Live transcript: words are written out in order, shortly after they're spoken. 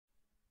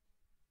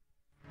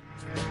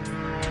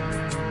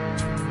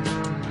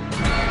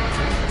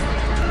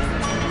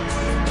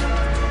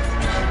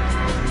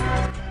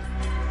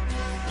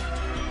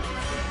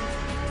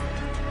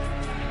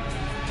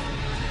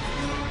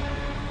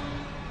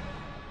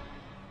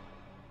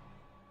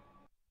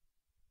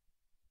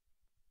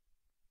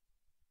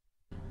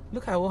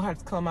Look at what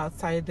has come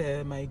outside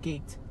my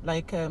gate.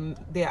 Like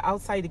they are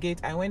outside the gate.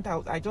 I went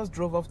out. I just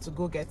drove off to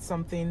go get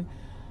something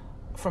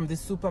from the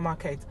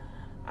supermarket,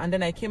 and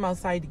then I came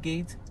outside the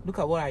gate. Look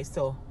at what I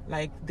saw.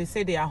 Like they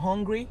say they are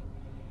hungry,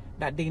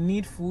 that they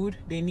need food,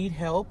 they need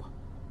help.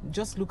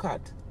 Just look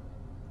at.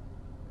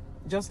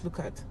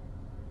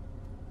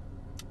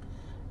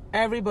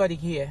 Everybody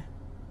here.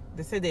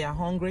 They say they are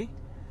hungry,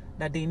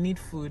 that they need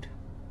food.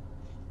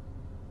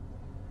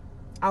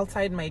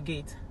 Outside my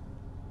gate,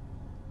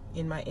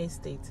 in my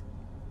estate.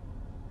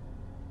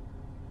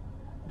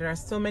 There are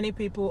so many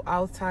people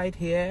outside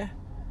here.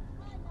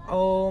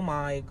 Oh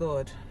my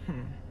God.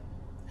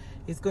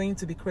 It's going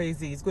to be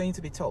crazy. It's going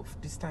to be tough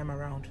this time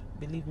around.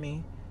 Believe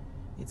me,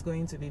 it's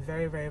going to be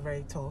very, very,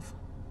 very tough.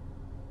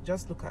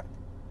 Just look at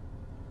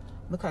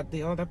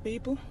the other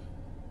people.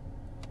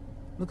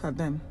 Look at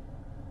them.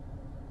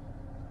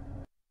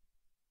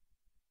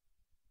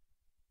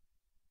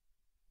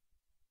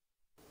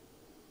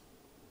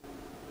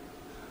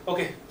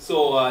 Okay,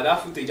 so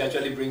that footage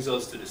actually brings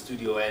us to the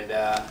studio, and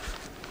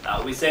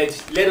we said,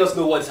 let us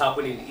know what's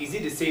happening. Is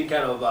it the same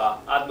kind of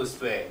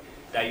atmosphere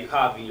that you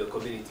have in your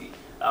community,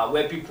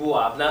 where people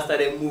have now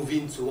started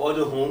moving to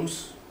other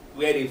homes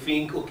where they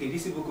think, okay,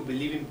 these people could be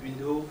living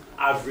below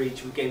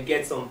average, we can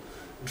get some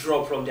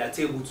drop from their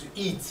table to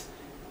eat,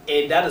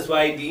 and that is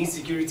why the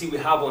insecurity we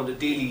have on the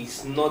daily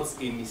is not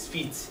a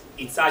misfit.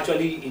 It's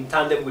actually in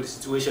tandem with the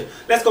situation.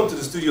 Let's come to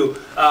the studio.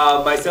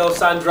 Myself,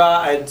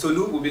 Sandra, and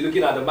Tolu will be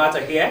looking at the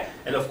matter here.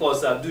 And of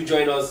course, do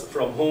join us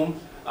from home.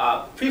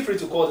 Feel free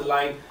to call the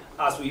line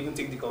as we even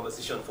take the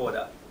conversation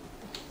further.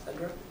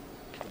 Sandra?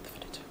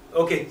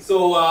 Okay,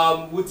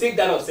 so we'll take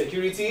that of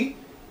security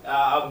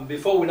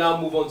before we now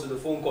move on to the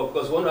phone call,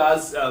 because we want to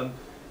ask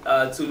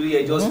Tolu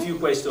here just a few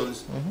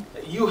questions.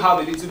 You have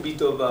a little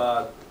bit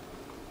of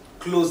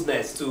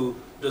closeness to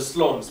the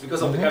slums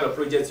because of the kind of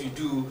projects you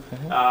do.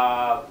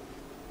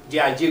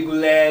 There are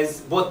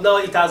jegulers, but now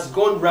it has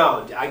gone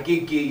round.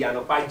 Agege,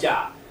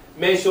 Yanopaja,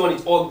 mention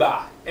it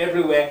Ogba,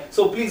 everywhere.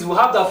 So please, we'll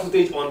have that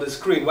footage on the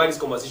screen while this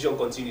conversation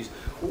continues.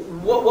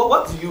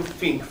 What do you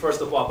think,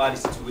 first of all, about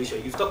the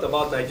situation? You've talked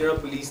about Nigerian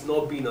police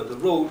not being on the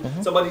road.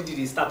 Somebody did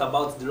a stat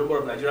about the number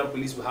of Nigerian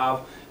police we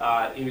have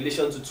in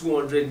relation to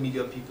 200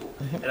 million people.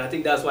 And I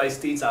think that's why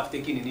states have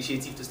taken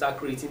initiative to start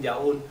creating their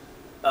own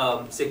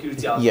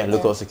security outfits. Yeah,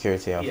 local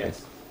security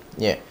outfits.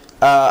 Yes. Yeah.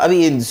 I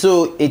mean,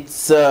 so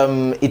it's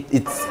a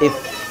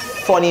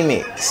funny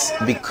mix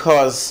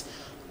because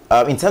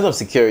in terms of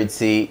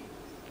security,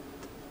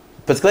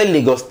 particularly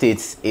Lagos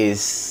State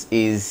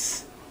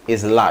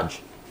is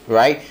large,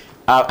 right?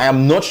 I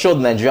am not sure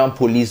the Nigerian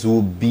police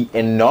will be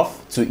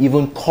enough to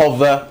even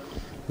cover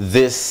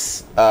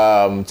this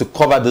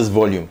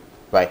volume,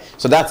 right?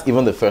 So that's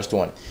even the first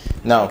one.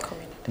 Now,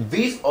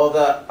 these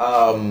other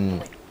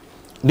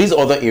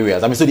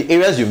areas, I mean, so the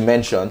areas you've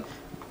mentioned,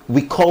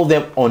 we call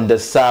them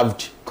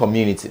underserved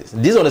communities.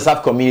 These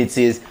underserved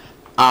communities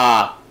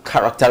are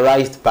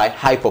characterized by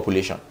high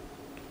population.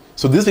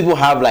 So these people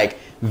have like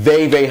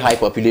very, very high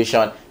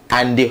population,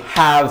 and they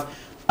have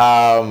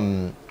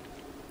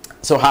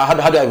so how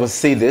do I even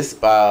say this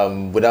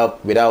without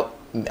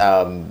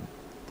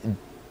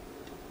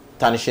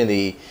tarnishing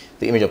the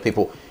image of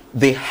people?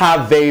 They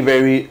have very,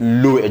 very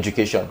low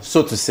education,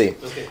 so to say.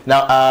 Okay.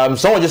 Now,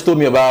 someone just told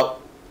me about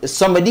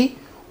somebody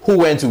who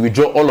went to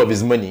withdraw all of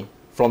his money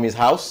from his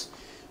house,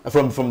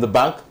 from the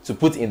bank, to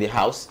put in the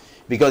house,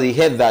 because he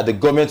heard that the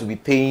government will be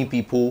paying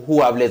people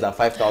who have less than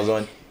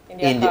 5,000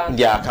 in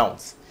their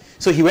accounts.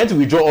 So he went to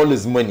withdraw all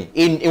his money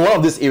in one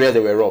of these areas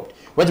that were robbed.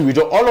 Went to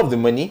withdraw all of the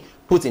money,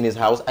 put in his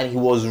house, and he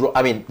was,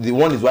 I mean, they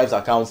won his wife's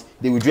accounts,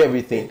 they withdrew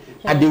everything,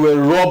 and they were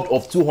robbed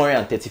of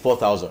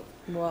 234,000.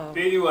 Wow.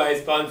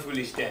 Pennywise pound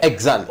foolish there.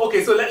 Exactly.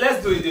 Okay, so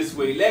let's do it this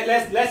way.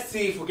 Let's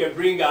see if we can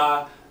bring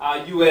our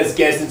US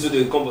guest into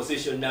the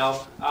conversation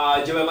now.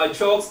 Jemimah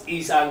Chuks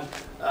is a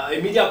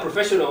media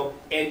professional,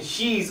 and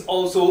she is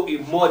also a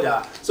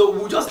mother. So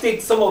we'll just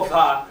take some of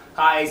her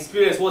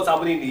experience, what's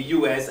happening in the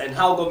US and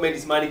how government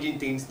is managing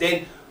things.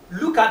 Then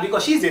look at,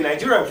 because she's a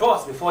Nigerian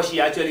first before she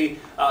actually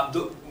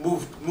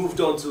moved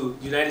on to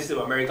the United States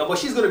of America. But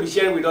she's going to be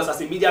sharing with us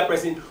as a media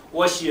person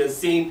what she has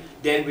seen.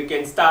 Then we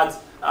can start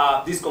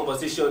this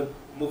conversation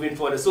moving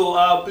further.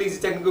 So please,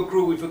 the technical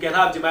crew, if we can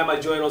have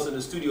Jemimah join us in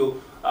the studio,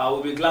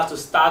 we'll be glad to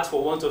start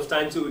for want of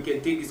time so we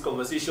can take this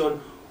conversation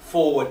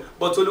forward.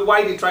 But Tolu,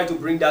 why they try to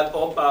bring that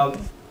up?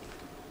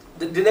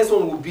 The next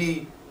one will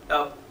be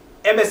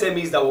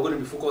MSMEs that we're going to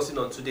be focusing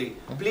on today.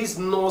 Please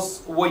know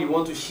what you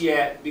want to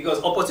share,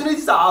 because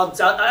opportunities are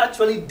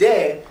actually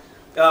there,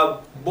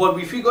 but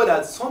we figure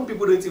that some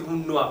people don't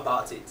even know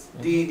about it.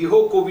 The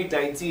whole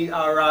COVID-19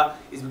 era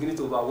is beginning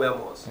to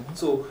overwhelm us.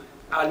 So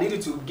I need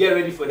you to get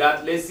ready for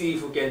that. Let's see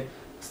if we can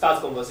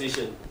start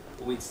conversation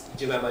with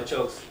Jemimah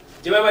Chuks.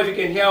 Jemimah, if you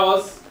can hear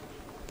us.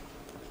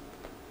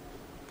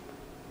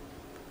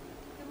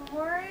 Good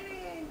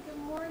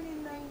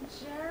morning,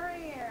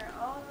 Nigeria,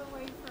 all the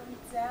way from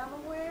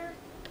Delaware,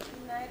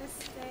 United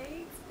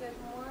States. Good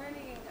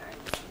morning. I'm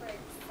super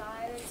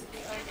excited to be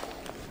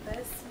on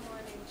this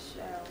morning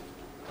show.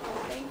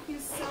 Thank you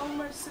so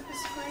much, Super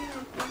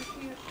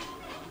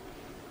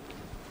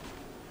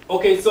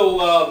Okay,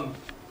 so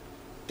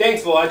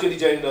thanks for actually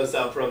joining us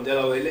from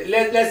Delaware.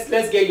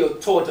 Let's get your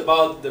thought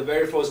about the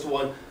very first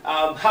one.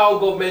 How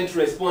government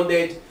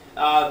responded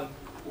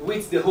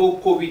with the whole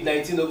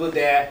COVID-19 over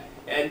there,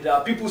 and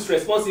people's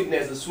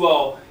responsiveness as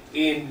well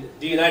in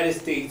the United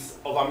States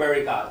of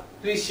America.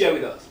 Please share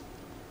with us.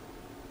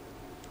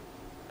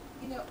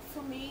 You know,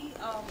 for me,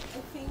 I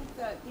think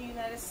that the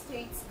United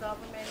States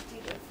government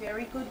did a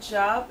very good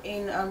job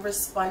in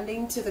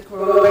responding to the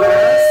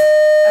coronavirus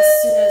as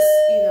soon as,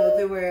 you know,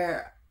 they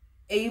were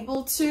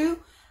able to.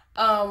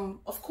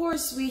 Of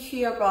course, we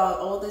hear about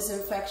all this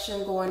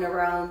infection going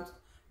around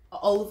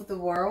all over the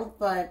world,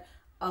 but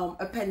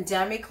a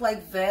pandemic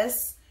like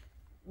this,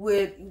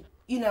 with,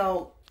 you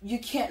know, you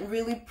can't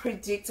really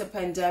predict a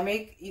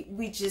pandemic.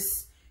 You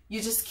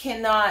just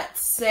cannot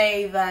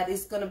say that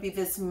it's going to be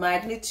this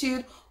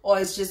magnitude or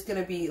it's just going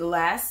to be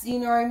less, you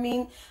know what I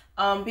mean?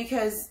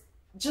 Because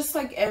just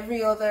like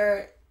every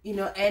other, you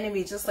know,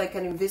 enemy, just like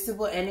an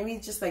invisible enemy,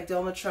 just like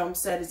Donald Trump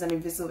said, is an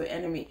invisible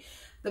enemy.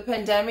 The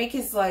pandemic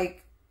is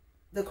like,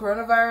 the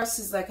coronavirus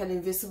is like an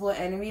invisible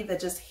enemy that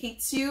just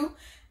hits you,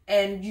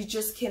 and you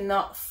just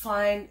cannot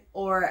find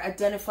or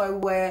identify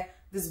where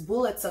these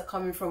bullets are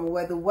coming from or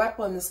where the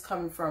weapon is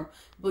coming from,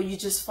 but you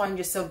just find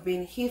yourself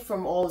being hit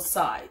from all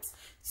sides.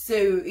 So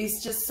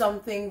it's just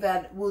something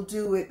that we'll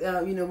do with,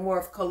 you know, more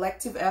of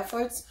collective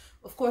efforts.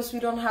 Of course, we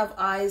don't have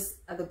eyes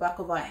at the back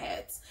of our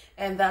heads,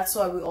 and that's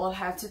why we all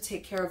have to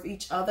take care of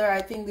each other.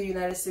 I think the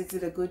United States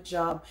did a good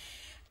job.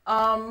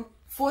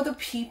 For the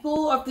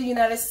people of the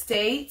United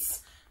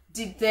States,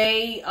 did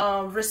they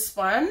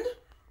respond?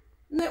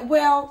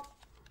 Well,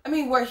 I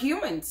mean, we're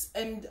humans,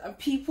 and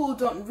people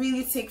don't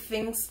really take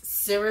things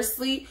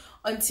seriously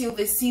until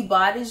they see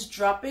bodies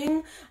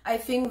dropping. I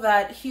think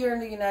that here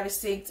in the United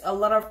States, a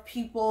lot of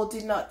people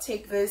did not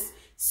take this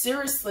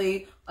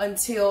seriously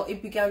until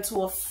it began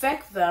to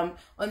affect them,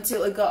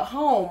 until it got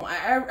home.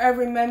 I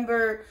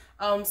remember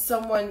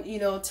someone, you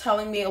know,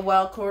 telling me,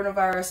 well,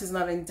 coronavirus is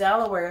not in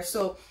Delaware,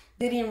 so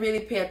they didn't really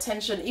pay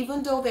attention.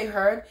 Even though they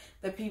heard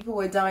that people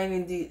were dying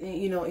in the,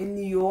 you know, in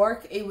New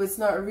York, it was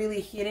not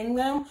really hitting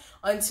them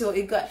until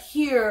it got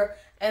here.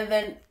 And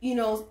then, you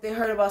know, they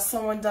heard about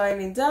someone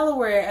dying in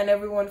Delaware and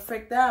everyone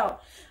freaked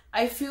out.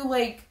 I feel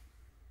like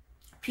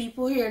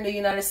people here in the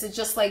United States,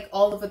 just like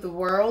all over the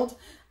world,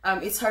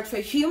 it's hard for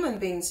human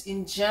beings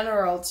in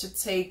general to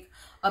take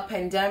a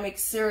pandemic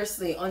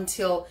seriously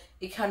until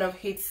it kind of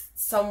hits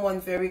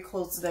someone very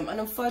close to them. And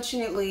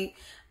unfortunately,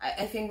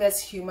 I think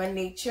that's human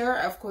nature.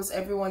 Of course,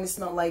 everyone is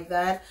not like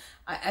that.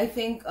 I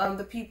think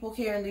the people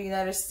here in the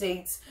United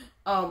States,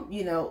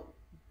 you know,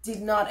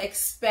 did not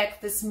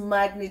expect this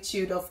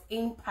magnitude of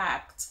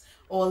impact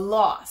or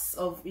loss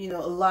of, you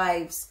know,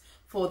 lives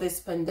for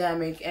this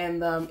pandemic.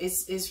 And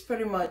it's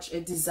pretty much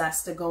a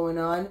disaster going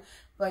on.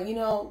 But, you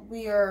know,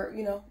 we are,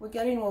 you know, we're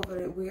getting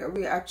over it.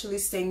 We're actually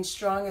staying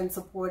strong and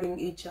supporting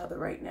each other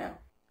right now.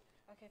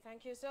 Okay,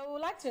 thank you. So we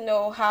would like to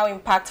know how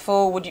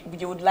impactful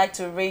you would like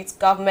to rate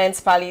government's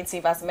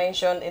palliative as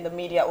mentioned in the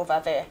media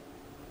over there.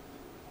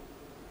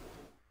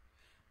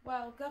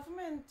 Well,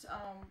 government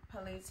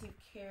palliative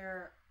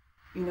care,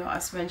 you know,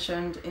 as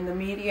mentioned in the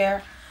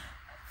media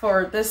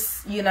for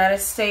this United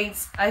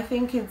States, I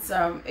think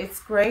it's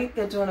great.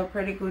 They're doing a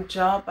pretty good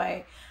job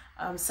by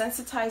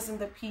sensitizing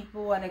the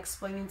people and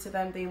explaining to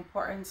them the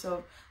importance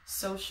of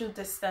social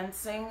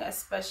distancing,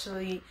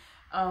 especially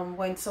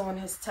when someone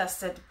has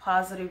tested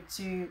positive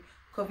to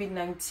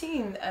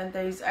COVID-19 and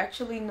there is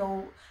actually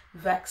no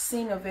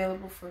vaccine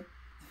available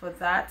for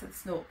that.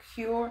 It's no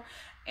cure,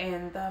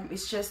 and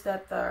it's just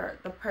that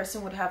the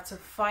person would have to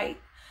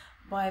fight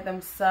by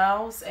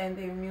themselves, and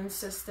the immune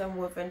system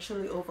will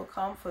eventually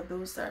overcome for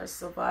those that have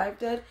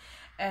survived it.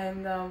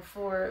 And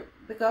for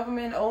the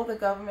government, all the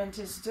government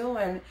is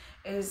doing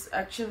is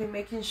actually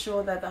making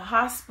sure that the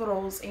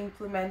hospitals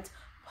implement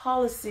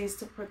policies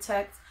to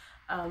protect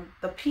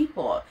the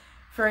people.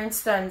 For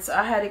instance,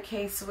 I had a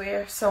case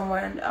where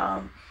someone,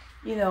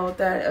 you know,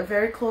 that a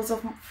very close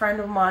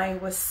friend of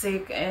mine was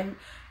sick and,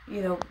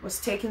 you know, was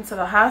taken to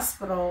the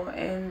hospital.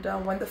 And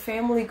when the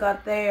family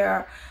got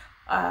there,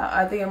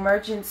 at the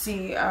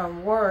emergency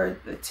ward,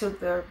 they took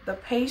the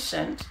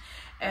patient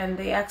and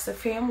they asked the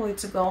family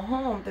to go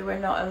home. They were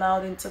not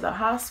allowed into the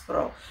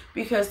hospital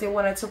because they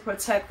wanted to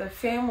protect the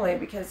family,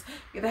 because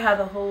they had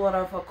a whole lot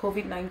of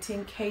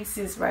COVID-19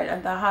 cases right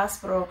at the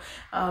hospital.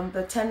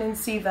 The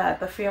tendency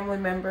that the family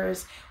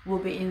members will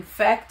be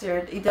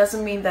infected, it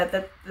doesn't mean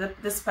that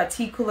this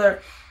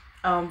particular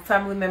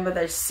family member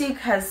that's sick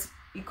has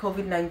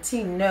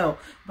COVID-19, no,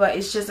 but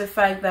it's just the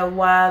fact that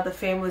while the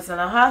family's in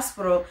a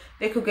hospital,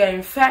 they could get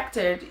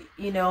infected,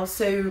 you know,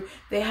 so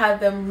they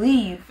had them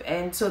leave,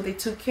 and so they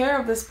took care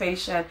of this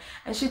patient,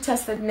 and she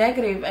tested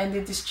negative, and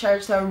they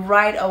discharged her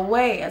right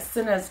away as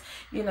soon as,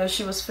 you know,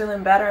 she was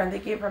feeling better, and they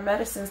gave her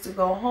medicines to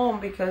go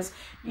home because,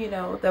 you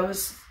know, there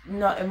was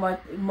not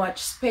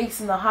much space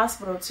in the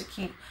hospital to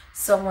keep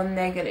someone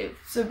negative.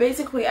 So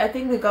basically, I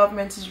think the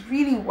government is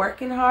really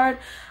working hard,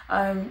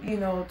 you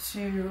know,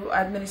 to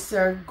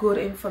administer good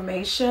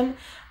information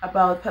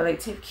about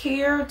palliative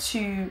care,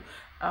 to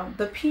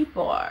the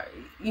people are,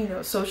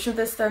 social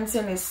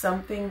distancing is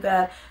something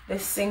that they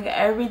sing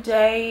every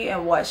day,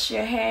 and wash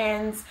your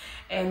hands,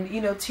 and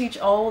teach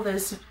all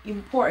this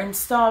important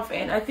stuff.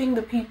 And I think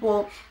the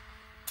people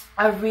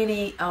are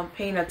really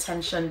paying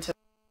attention to.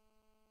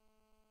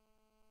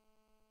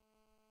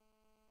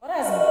 What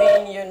has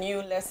been your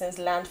new lessons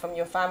learned from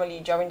your family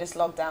during this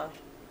lockdown?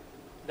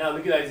 Now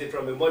looking at it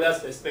from a mother's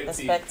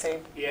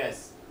perspective.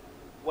 Yes.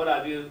 What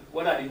are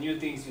the new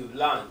things you've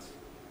learned?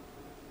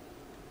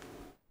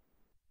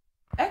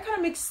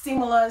 Economic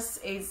stimulus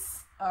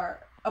is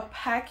a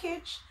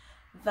package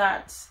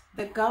that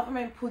the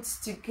government puts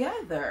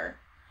together,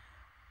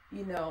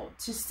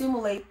 to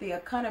stimulate the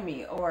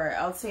economy, or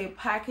I'll say a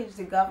package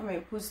the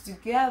government puts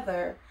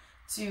together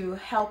to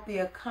help the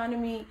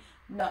economy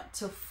not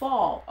to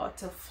fall or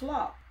to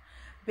flop.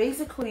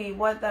 Basically,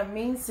 what that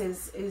means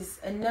is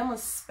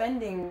enormous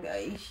spending,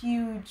 a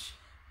huge,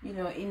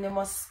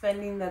 enormous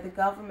spending that the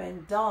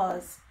government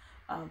does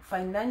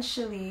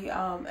financially,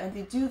 and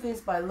they do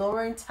this by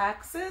lowering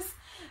taxes.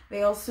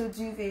 They also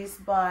do this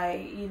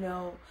by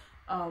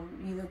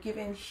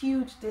giving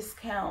huge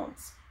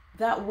discounts.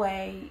 That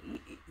way,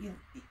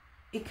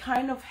 it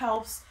kind of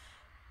helps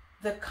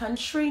the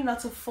country not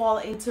to fall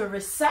into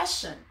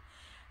recession.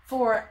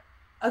 For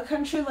a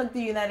country like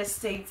the United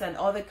States and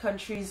other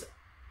countries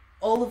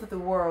all over the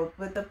world,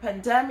 with the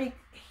pandemic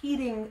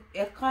hitting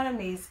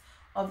economies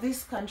of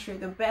this country,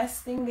 the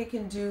best thing they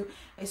can do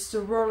is to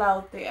roll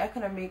out the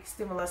economic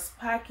stimulus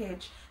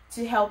package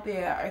to help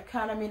their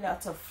economy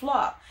not to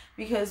flop.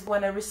 Because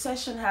when a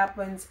recession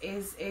happens,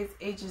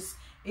 it just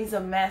is a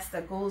mess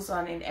that goes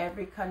on in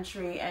every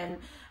country. And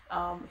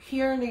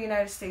here in the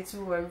United States,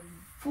 we were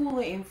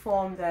fully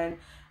informed, and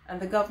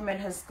the government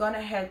has gone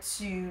ahead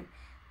to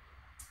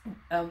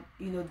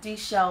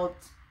dish out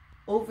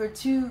over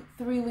 $2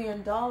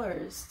 trillion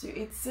to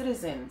its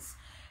citizens.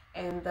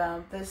 And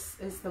this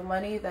is the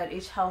money that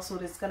each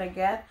household is gonna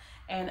get.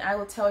 And I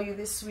will tell you,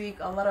 this week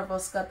a lot of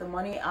us got the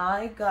money.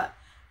 I got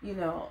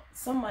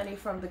some money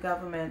from the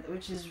government,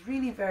 which is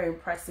really very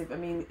impressive. I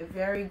mean, a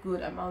very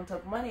good amount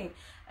of money,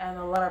 and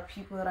a lot of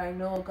people that I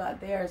know got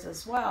theirs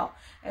as well.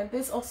 And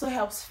this also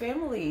helps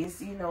families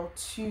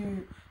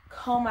to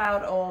come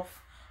out of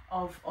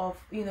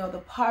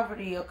the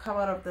poverty, or come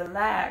out of the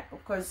lack.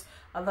 Of course,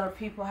 a lot of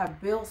people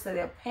have bills that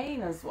they're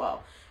paying as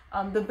well.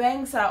 The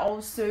banks are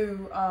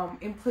also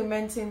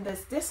implementing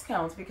this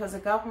discounts, because the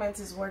government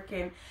is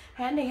working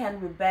hand in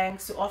hand with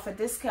banks to offer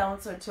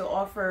discounts, or to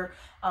offer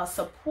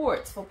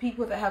support for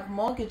people that have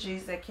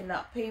mortgages that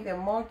cannot pay their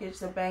mortgage.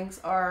 The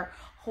banks are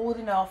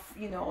holding off,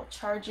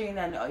 charging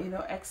and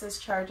excess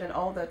charge and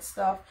all that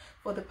stuff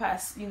for the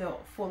past,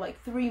 for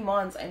like 3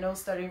 months. I know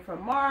starting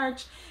from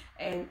March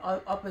and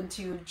up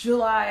until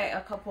July,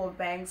 a couple of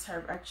banks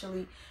have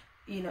actually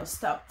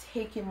stop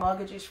taking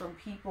mortgages from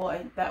people,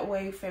 and that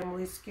way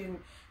families can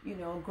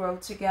grow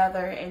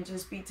together and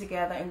just be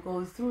together and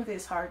go through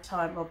this hard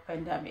time of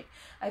pandemic.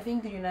 I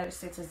think the United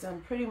States has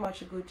done pretty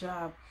much a good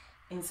job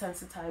in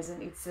sensitizing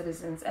its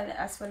citizens. And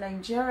as for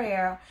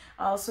Nigeria,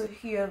 I also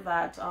hear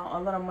that a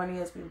lot of money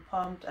has been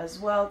pumped as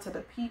well to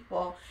the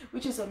people,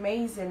 which is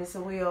amazing. It's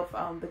a way of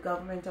the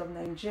government of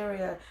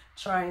Nigeria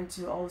trying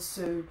to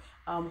also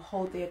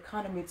hold the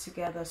economy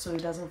together so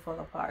it doesn't fall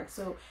apart.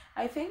 So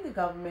I think the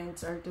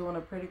governments are doing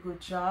a pretty good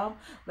job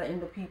letting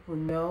the people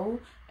know,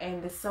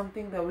 and it's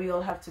something that we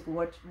all have to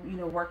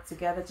work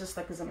together, just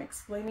like as I'm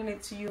explaining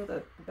it to you,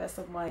 the best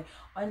of my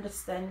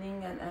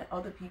understanding, and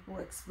other people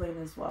explain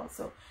as well.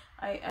 So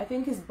I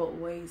think it's both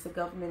ways. The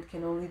government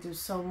can only do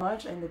so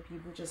much, and the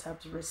people just have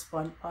to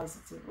respond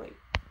positively.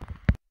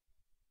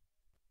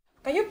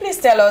 Can you please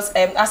tell us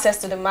access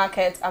to the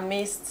market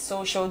amidst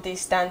social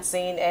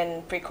distancing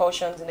and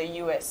precautions in the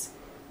U.S.?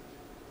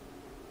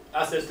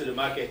 Access to the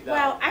market.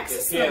 Well,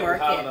 access to the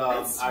market,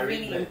 that's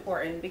really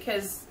important,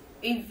 because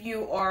if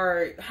you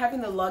are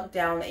having a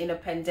lockdown in a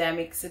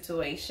pandemic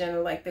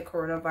situation like the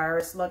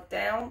coronavirus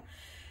lockdown,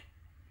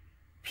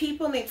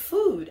 people need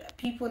food.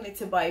 People need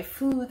to buy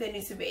food. They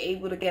need to be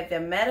able to get their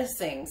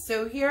medicine.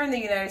 So here in the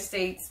United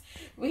States,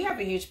 we have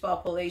a huge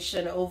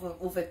population,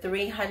 over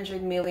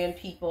 300 million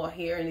people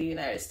here in the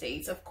United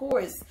States. Of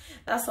course,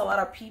 that's a lot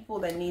of people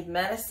that need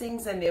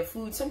medicines and their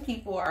food. Some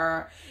people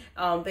are,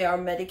 there are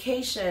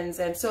medications.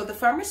 And so the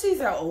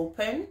pharmacies are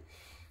open.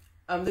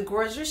 The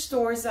grocery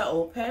stores are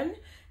open.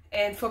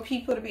 And for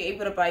people to be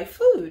able to buy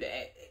food.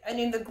 And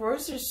in the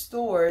grocery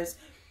stores,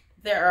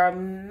 there are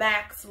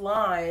max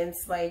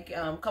lines, like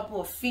a couple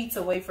of feet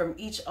away from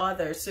each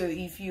other. So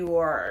if you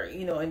are,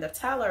 in the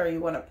teller, you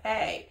want to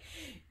pay,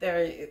 there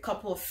are a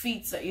couple of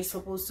feet that you're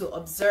supposed to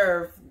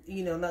observe,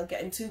 not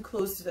getting too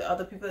close to the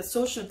other people. It's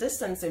social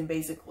distancing,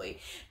 basically.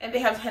 And they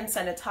have hand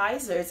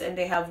sanitizers, and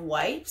they have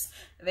wipes,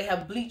 they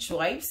have bleach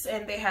wipes,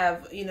 and they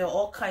have,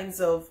 all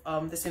kinds of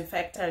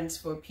disinfectants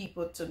for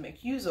people to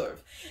make use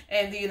of.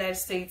 And the United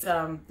States,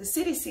 the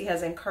CDC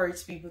has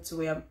encouraged people to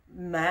wear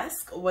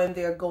masks when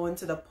they're going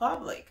to the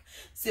public.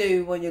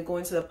 So when you're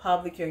going to the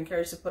public, you're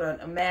encouraged to put on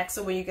a mask.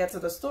 So when you get to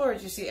the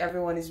stores, you see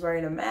everyone is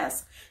wearing a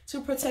mask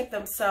to protect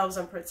themselves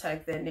and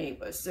protect their their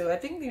neighbors. So I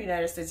think the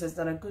United States has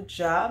done a good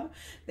job.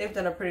 They've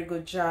done a pretty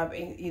good job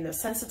in, you know,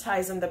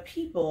 sensitizing the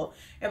people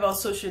about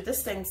social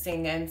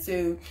distancing. And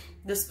so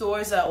the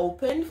stores are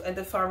open and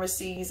the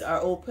pharmacies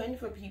are open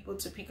for people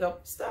to pick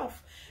up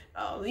stuff.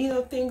 You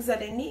know, things that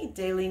they need,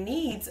 daily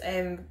needs,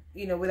 and,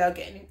 you know, without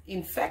getting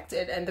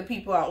infected. And the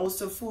people are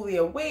also fully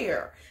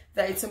aware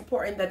that it's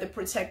important that they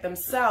protect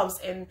themselves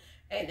and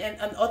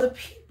other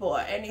people.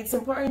 And it's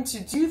important to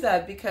do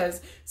that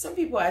because some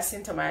people are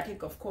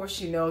symptomatic. Of course,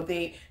 you know,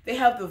 they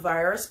have the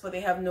virus, but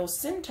they have no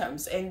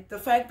symptoms. And the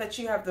fact that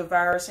you have the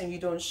virus and you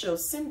don't show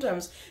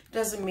symptoms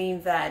doesn't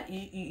mean that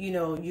you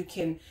know, you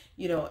can,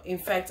 you know,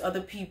 infect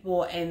other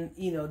people and,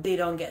 you know, they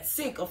don't get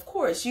sick. Of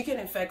course, you can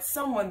infect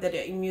someone that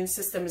their immune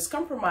system is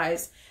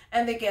compromised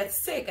and they get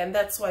sick. And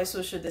that's why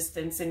social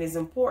distancing is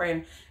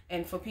important,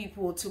 and for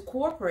people to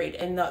cooperate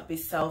and not be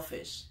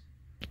selfish.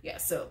 Yeah,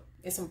 so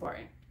it's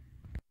important.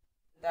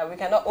 That we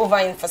cannot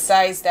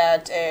overemphasize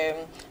that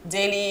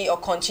daily or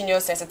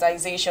continuous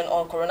sensitization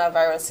on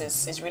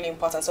coronavirus is really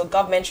important. So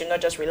government should not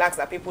just relax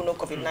that people know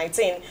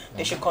COVID-19.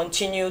 They should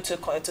continue to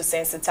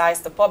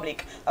sensitize the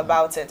public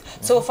about it.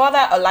 So further,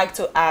 I'd like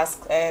to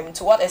ask,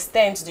 to what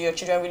extent do your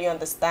children really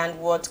understand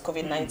what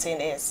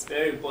COVID-19 is?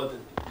 Very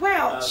important.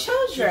 Well,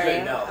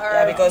 children now. are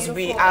Yeah, because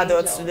we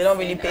adults, angels, they don't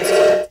really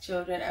pay and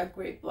children are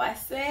great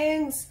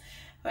blessings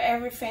for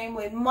every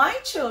family. My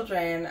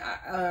children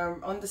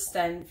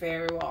understand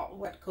very well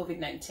what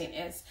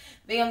COVID-19 is.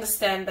 They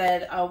understand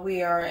that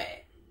we are,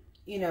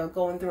 you know,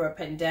 going through a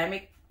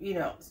pandemic, you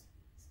know,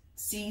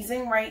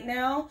 season right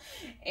now.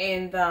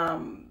 And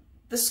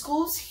the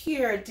schools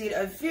here did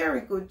a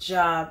very good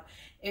job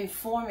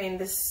informing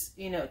this,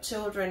 you know,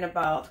 children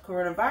about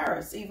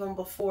coronavirus even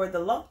before the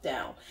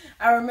lockdown.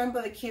 I remember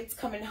the kids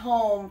coming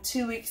home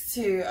 2 weeks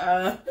to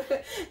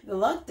the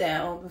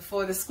lockdown,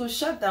 before the school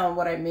shut down.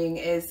 What I mean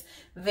is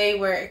they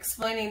were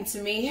explaining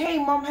to me, hey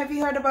mom, have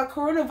you heard about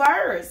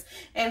coronavirus?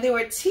 And they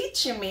were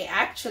teaching me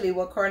actually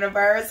what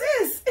coronavirus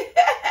is.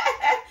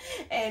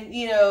 And,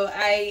 you know,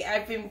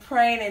 I've been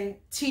praying and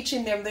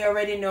teaching them. They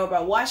already know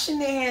about washing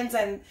their hands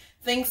and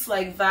things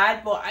like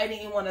that, but I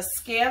didn't want to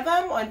scare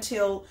them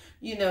until,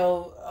 you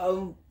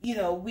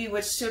know, we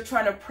were still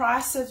trying to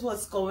process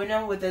what's going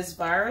on with this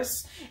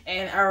virus.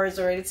 And I was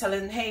already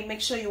telling them, hey, make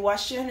sure you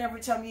wash your hand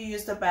every time you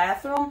use the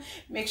bathroom.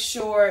 Make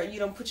sure you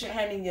don't put your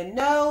hand in your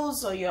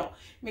nose, or, you know,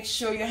 make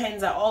sure your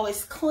hands are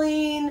always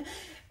clean.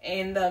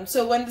 And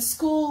so when the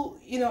school,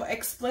 you know,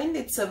 explained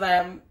it to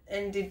them,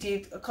 and they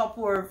did a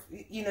couple of,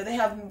 you know, they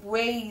have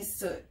ways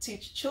to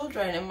teach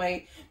children. And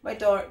my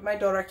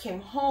daughter came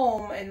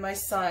home, and my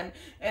son,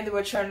 and they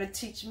were trying to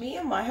teach me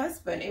and my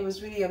husband. It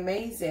was really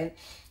amazing.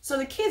 So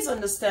the kids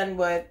understand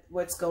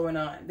what's going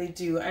on. They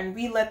do. And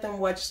we let them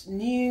watch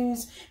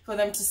news for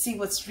them to see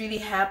what's really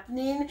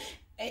happening.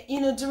 And,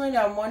 you know, during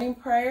our morning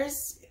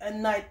prayers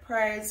and night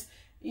prayers,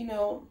 you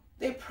know,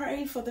 they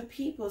pray for the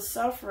people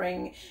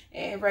suffering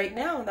right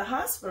now in the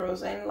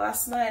hospitals. And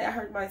last night I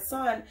heard my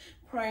son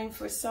praying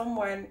for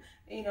someone,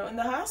 you know, in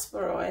the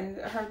hospital. And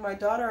I heard my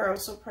daughter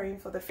also praying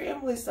for the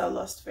families that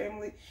lost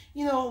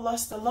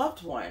a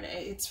loved one.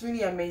 It's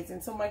really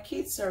amazing. So my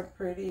kids are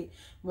pretty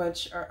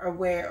much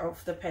aware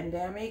of the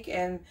pandemic,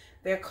 and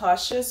they're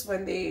cautious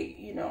when they,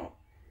 you know,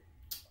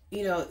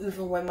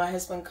 even when my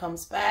husband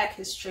comes back,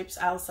 his trips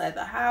outside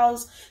the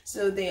house,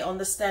 so they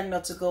understand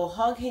not to go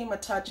hug him or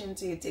touch him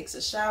till he takes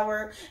a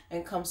shower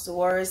and comes to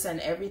work,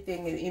 and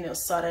everything is, you know,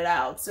 sorted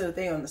out. So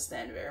they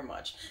understand very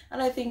much.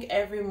 And I think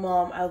every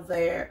mom out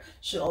there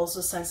should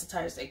also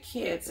sensitize their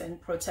kids and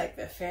protect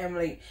their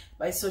family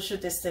by social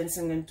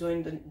distancing and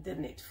doing the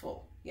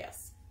needful.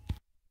 Yes.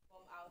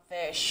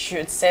 They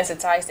should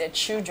sensitize their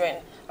children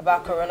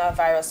about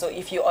coronavirus. So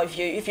if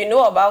you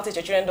know about it,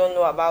 your children don't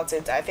know about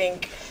it, I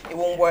think it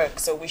won't work.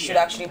 So we should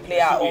actually play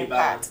our own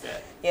part.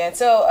 Yeah.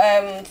 So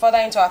further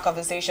into our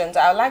conversations,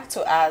 I'd like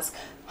to ask,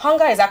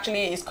 hunger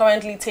is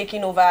currently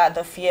taking over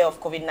the fear of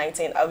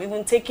COVID-19. We've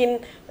been taking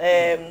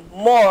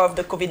more of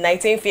the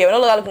COVID-19 fear. We're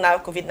not looking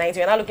at COVID-19,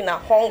 we're not looking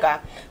at hunger.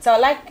 So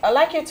I'd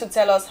like you to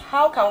tell us,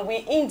 how can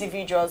we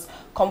individuals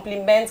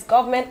complement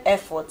government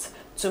efforts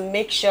to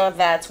make sure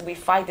that we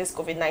fight this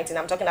COVID-19?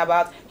 I'm talking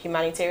about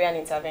humanitarian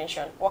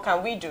intervention. What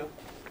can we do?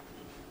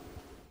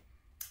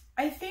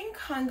 I think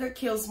hunger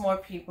kills more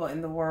people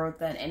in the world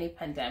than any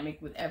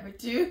pandemic would ever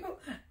do,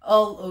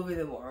 all over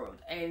the world.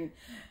 And,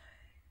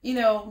 you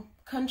know,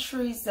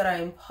 countries that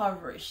are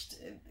impoverished,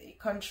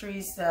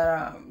 countries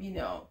that, you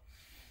know,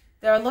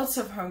 there are lots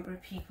of hungry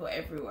people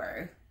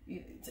everywhere.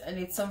 And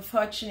it's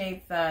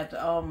unfortunate that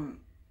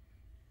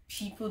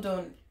people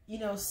don't, you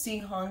know, see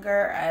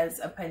hunger as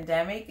a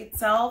pandemic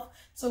itself.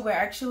 So we're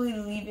actually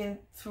living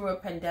through a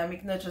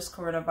pandemic, not just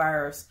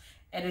coronavirus.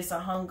 It is a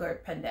hunger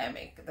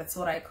pandemic. That's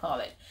what I call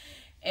it.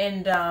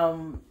 And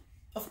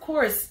of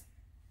course,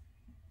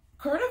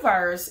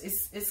 coronavirus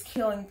is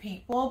killing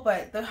people,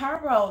 but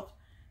how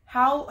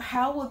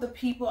how will the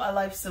people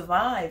alive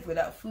survive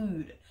without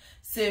food?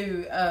 So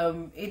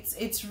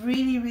it's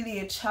really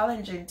a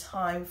challenging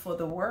time for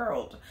the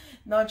world,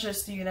 not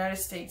just the United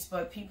States,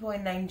 but people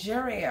in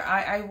Nigeria.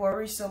 I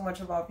worry so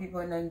much about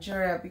people in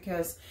Nigeria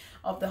because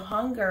of the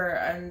hunger,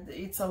 and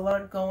it's a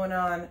lot going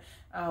on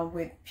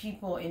with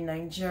people in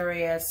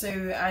Nigeria. So,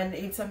 and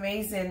it's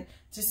amazing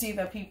to see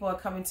that people are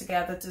coming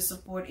together to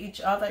support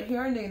each other.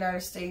 Here in the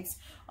United States,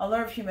 a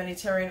lot of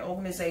humanitarian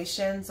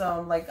organizations,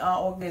 like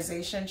our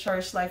organization,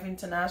 Church Life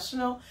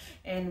International,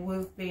 and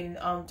we've been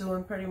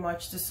doing pretty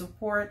much to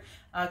support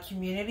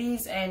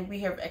communities, and we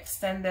have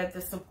extended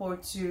the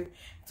support to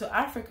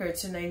Africa,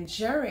 to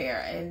Nigeria,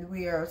 and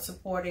we are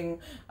supporting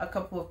a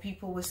couple of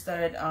people. We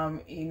started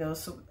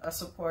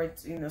support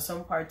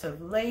some parts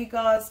of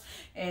Lagos,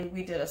 and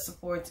we did a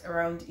support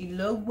around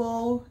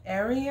Ilogbo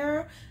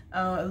area.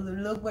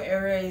 Ilogbo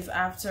area is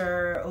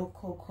after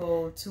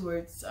Okoko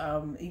towards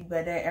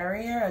Igbede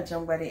area,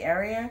 Jangbade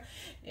area.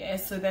 Yeah,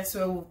 so that's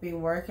where we've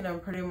been working on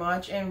pretty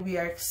much, and we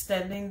are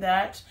extending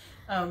that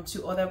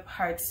to other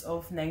parts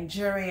of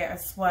Nigeria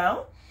as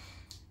well.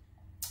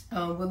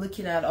 We're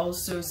looking at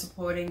also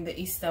supporting the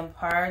eastern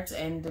part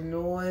and the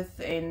north,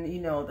 and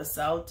the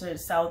south,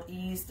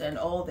 southeast, and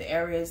all the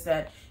areas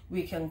that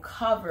we can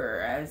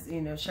cover, as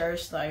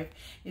Cherish Life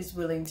is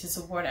willing to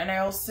support. And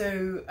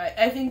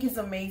I think it's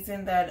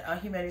amazing that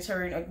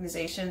humanitarian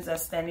organizations are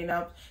standing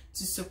up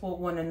to support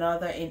one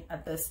another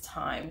at this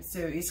time. So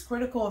it's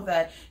critical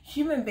that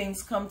human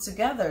beings come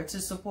together to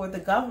support the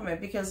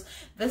government, because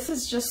this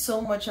is just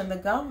so much on the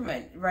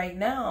government right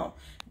now.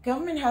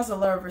 Government has a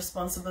lot of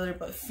responsibility,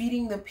 but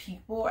feeding the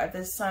people at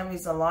this time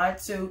is a lot.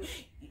 So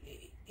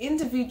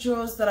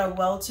individuals that are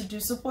well-to-do,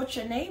 support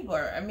your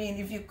neighbor. I mean,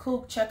 if you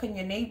cook, check on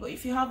your neighbor.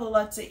 If you have a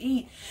lot to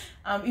eat,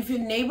 if your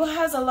neighbor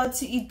has a lot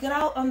to eat, get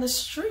out on the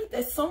street.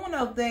 There's someone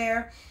out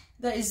there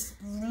that is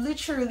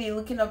literally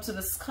looking up to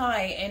the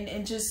sky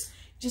and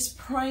just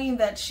praying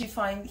that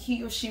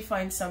he or she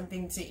finds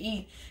something to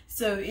eat.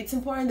 So it's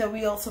important that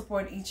we all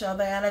support each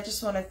other, and I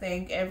just want to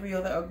thank every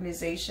other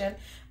organization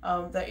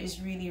that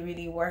is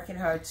really working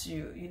hard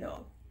to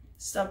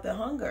stop the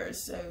hunger.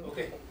 So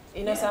okay.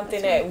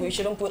 Something that we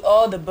shouldn't put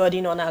all the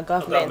burden on our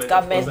government this,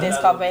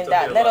 government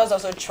that. Let us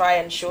also try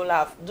and show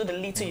love. Do the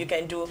little you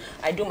can do.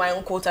 I do my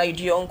own quota, you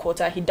do your own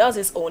quota. He does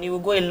his own. He will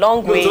go a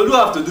long way. So you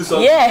have to do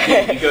something.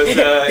 Yeah. Because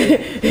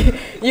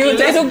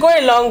it will go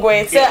a long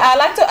way. Okay. So I'd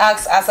like to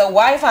ask, as a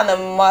wife and a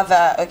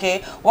mother,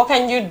 okay, what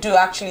can you do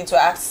actually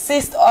to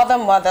assist other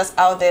mothers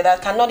out there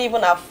that cannot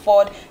even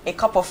afford a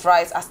cup of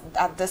rice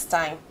at this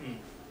time?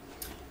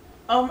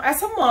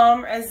 As a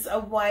mom, as a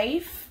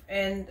wife,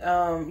 and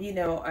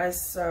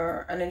as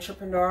an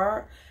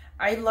entrepreneur,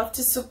 I love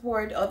to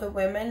support other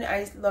women.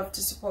 I love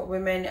to support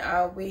women.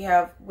 We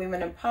have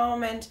women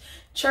empowerment.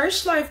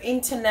 Church Life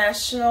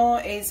International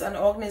is an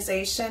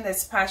organization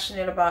that's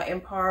passionate about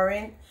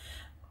empowering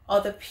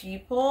other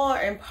people,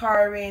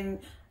 empowering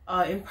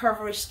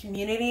impoverished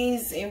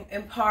communities,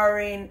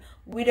 empowering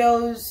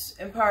widows,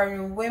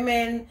 empowering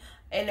women,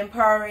 and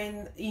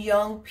empowering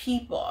young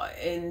people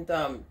and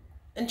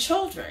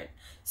children.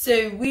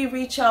 So we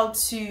reach out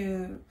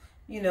to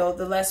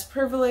the less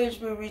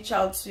privileged. We reach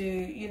out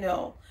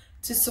to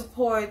to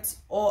support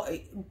all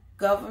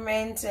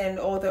government and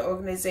all the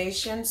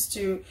organizations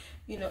to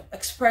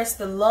express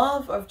the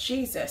love of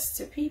Jesus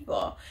to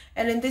people.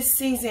 And in this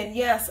season,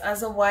 yes,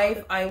 as a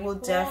wife, I will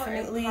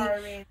definitely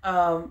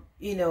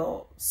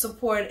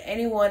support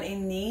anyone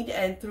in need.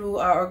 And through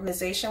our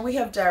organization, we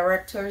have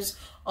directors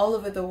all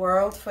over the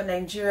world. For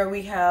Nigeria,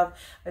 we have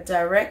a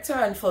director,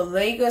 and for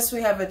Lagos,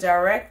 we have a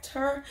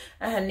director,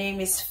 and her name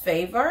is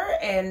Favor,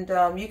 and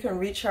you can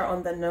reach her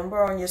on the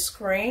number on your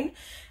screen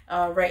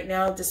right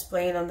now,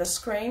 displaying on the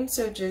screen.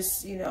 So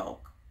just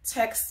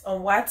text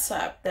on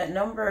WhatsApp that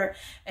number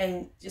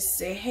and just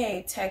say,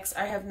 hey, text,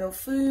 I have no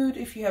food,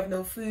 if you have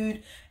no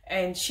food.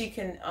 And she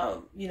can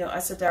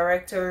as a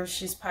director,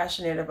 she's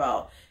passionate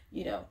about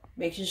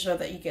making sure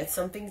that you get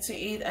something to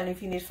eat. And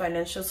if you need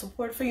financial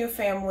support for your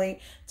family,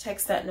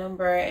 text that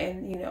number,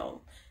 and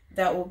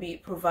that will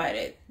be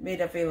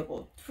made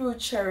available through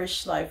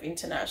Cherish Life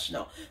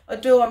International.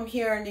 Although I'm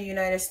here in the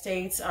United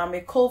States, I'm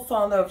a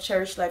co-founder of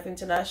Cherish Life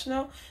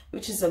International,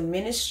 which is a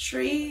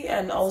ministry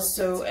and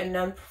also a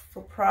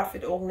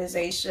non-for-profit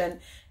organization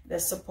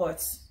that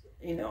supports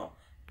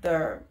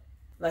the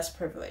less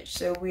privileged.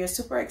 So we are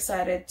super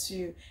excited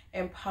to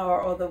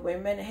empower other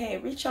women. Hey,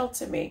 reach out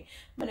to me.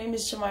 My name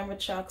is Jemimah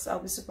Chuks. I'll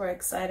be super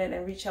excited,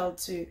 and reach out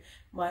to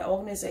my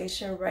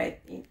organization,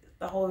 right?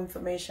 The whole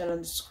information on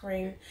the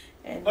screen.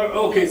 And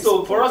okay,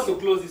 so for us to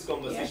close this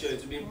conversation, it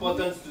would be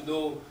important to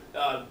know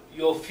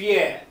your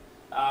fear.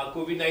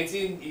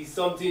 COVID-19 is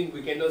something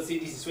we cannot say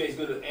this is where it's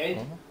going to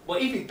end.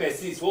 But if it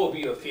persists, what will be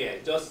your fear?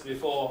 Just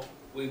before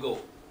we go.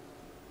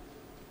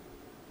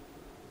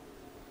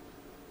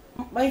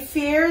 My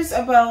fears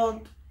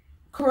about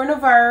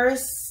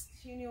coronavirus,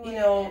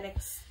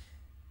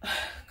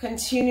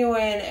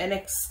 continuing and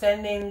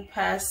extending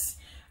past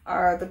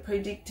the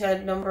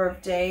predicted number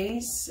of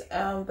days,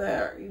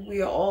 but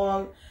we are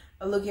all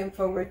looking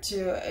forward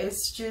to.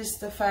 It's just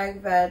the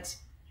fact that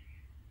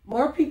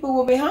more people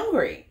will be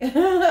hungry.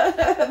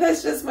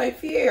 That's just my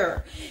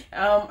fear.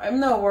 I'm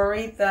not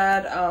worried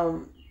that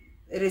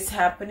it is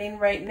happening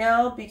right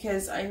now,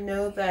 because I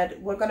know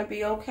that we're going to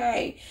be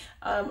okay.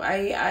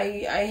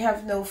 I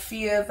have no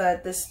fear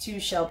that this too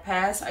shall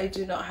pass. I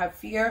do not have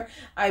fear.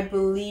 I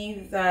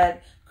believe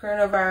that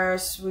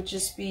coronavirus would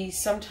just be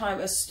sometime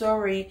a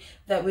story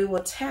that we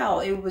will tell.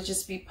 It would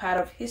just be part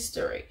of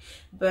history.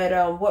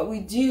 But what we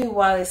do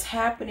while it's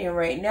happening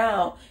right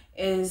now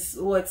is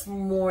what's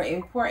more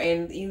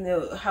important. You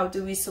know, how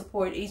do we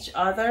support each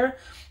other?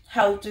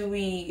 How do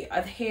we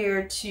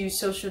adhere to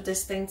social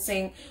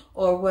distancing,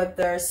 or what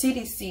the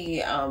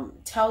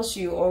CDC tells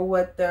you, or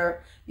what the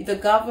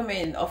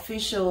government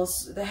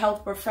officials, the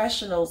health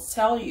professionals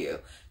tell you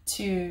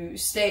to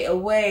stay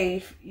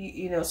away,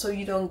 you know, so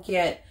you don't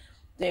get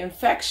the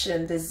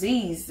infection,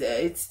 disease.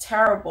 It's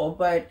terrible.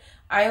 But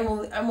I'm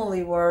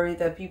only worried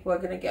that people are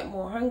going to get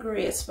more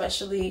hungry,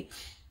 especially,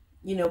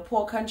 you know,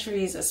 poor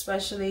countries,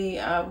 especially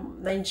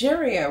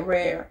Nigeria,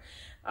 where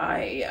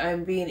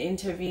I'm being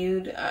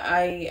interviewed.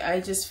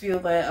 I just feel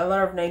that a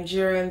lot of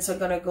Nigerians are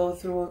going to go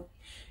through,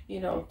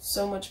 you know,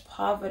 so much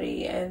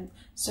poverty and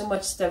so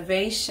much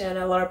starvation.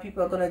 A lot of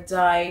people are going to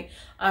die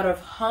out of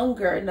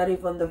hunger, not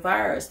even the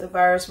virus. The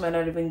virus might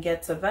not even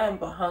get to them,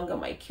 but hunger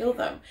might kill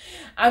them.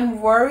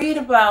 I'm worried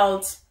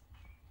about,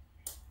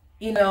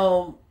 you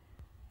know,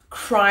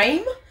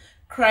 crime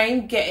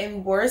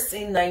getting worse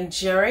in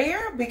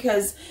Nigeria,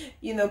 because,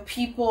 you know,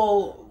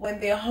 people, when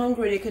they're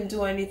hungry, they can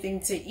do anything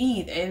to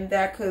eat, and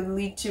that could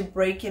lead to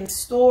breaking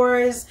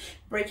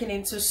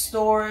into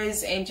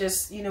stores and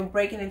just, you know,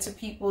 breaking into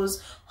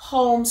people's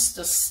homes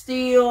to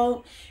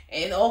steal,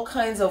 and all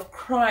kinds of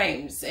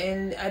crimes.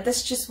 And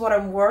that's just what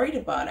I'm worried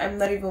about. I'm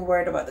not even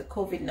worried about the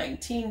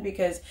COVID-19,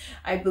 because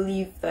I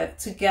believe that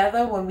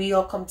together, when we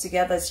all come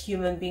together as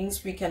human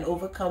beings, we can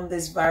overcome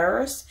this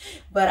virus.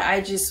 But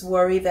I just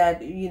worry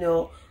that, you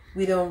know,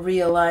 we don't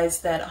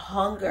realize that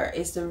hunger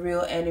is the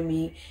real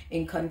enemy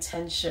in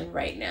contention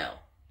right now.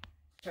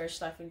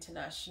 Church Life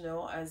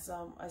International, as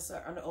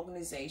an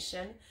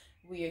organization,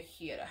 we are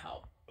here to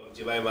help.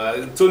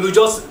 Jemimah, Tolu,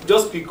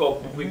 just pick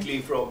up quickly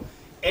from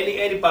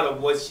any part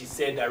of what she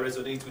said that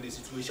resonates with the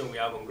situation we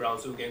have on ground,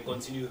 so we can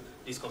continue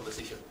this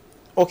conversation.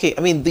 Okay,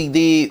 I mean,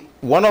 the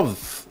one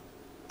of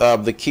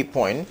the key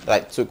point that I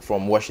took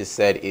from what she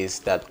said is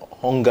that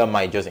hunger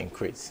might just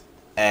increase,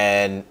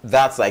 and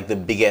that's like the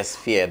biggest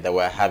fear that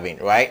we're having,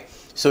 right?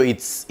 So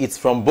it's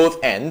from both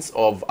ends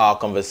of our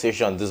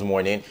conversation this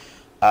morning,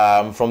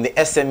 from the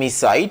SME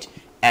side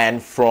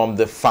and from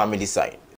the family side.